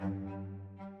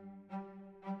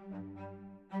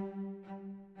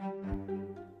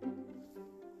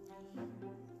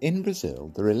In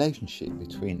Brazil, the relationship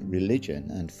between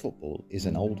religion and football is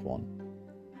an old one.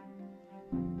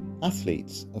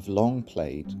 Athletes have long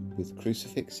played with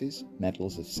crucifixes,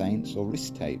 medals of saints, or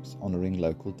wrist tapes honouring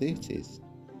local deities.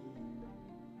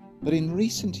 But in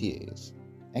recent years,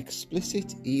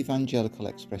 explicit evangelical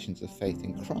expressions of faith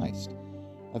in Christ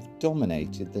have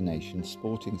dominated the nation's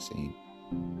sporting scene.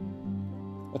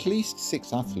 At least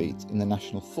 6 athletes in the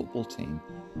national football team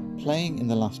playing in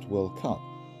the last World Cup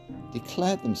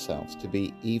declared themselves to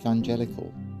be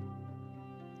evangelical,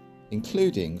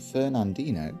 including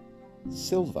Fernandinho,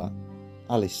 Silva,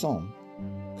 Alisson,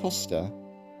 Costa,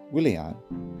 Willian,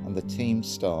 and the team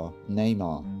star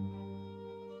Neymar.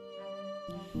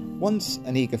 Once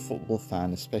an eager football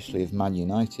fan, especially of Man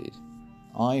United,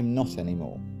 I'm not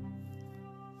anymore.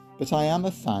 But I am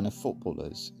a fan of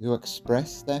footballers who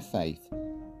express their faith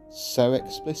so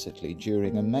explicitly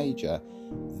during the major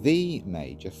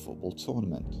football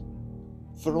tournament,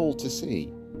 for all to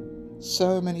see.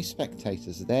 So many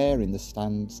spectators there in the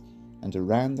stands and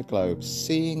around the globe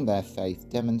seeing their faith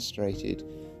demonstrated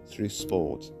through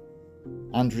sport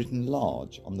and written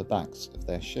large on the backs of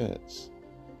their shirts.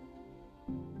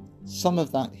 Some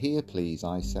of that here, please,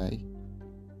 I say.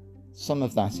 Some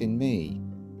of that in me,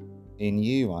 in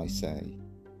you, I say.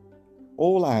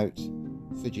 All out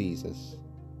for Jesus.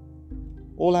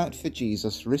 All out for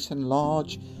Jesus written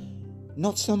large,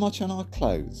 not so much on our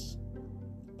clothes,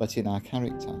 but in our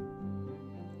character,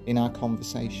 in our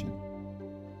conversation.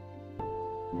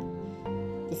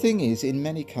 The thing is, in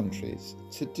many countries,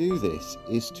 to do this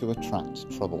is to attract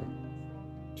trouble,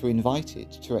 to invite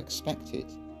it, to expect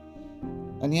it.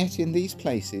 And yet in these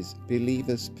places,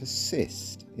 believers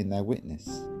persist in their witness,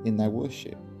 in their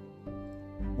worship,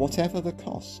 whatever the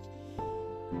cost,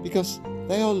 because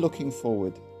they are looking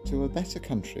forward to a better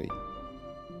country,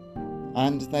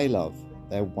 and they love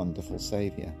their wonderful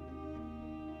Saviour.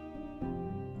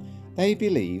 They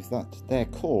believe that their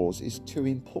cause is too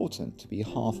important to be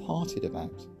half-hearted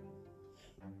about.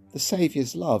 The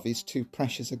Saviour's love is too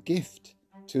precious a gift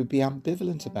to be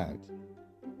ambivalent about,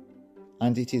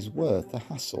 and it is worth the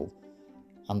hassle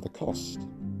and the cost.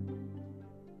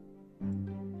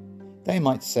 They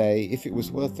might say, if it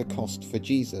was worth the cost for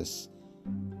Jesus,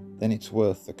 then it's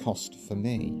worth the cost for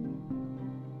me.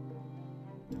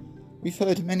 We've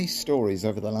heard many stories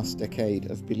over the last decade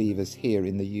of believers here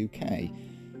in the UK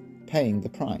paying the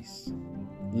price,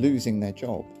 losing their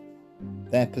job,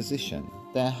 their position,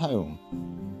 their home,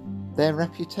 their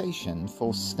reputation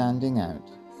for standing out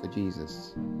for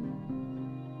Jesus.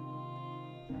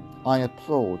 I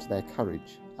applaud their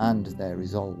courage and their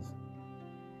resolve,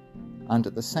 and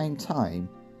at the same time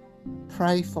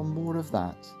pray for more of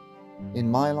that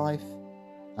in my life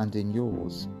and in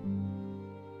yours.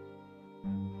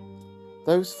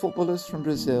 Those footballers from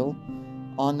Brazil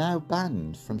are now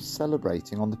banned from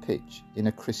celebrating on the pitch in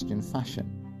a Christian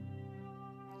fashion.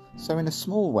 So in a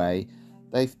small way,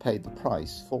 they've paid the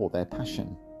price for their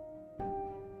passion.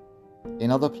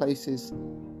 In other places,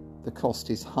 the cost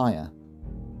is higher,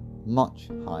 much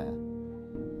higher.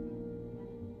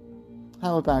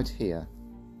 How about here?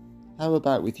 How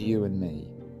about with you and me?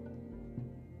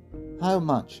 How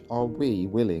much are we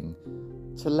willing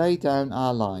to lay down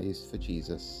our lives for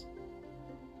Jesus?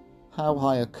 How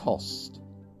high a cost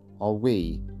are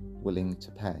we willing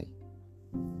to pay?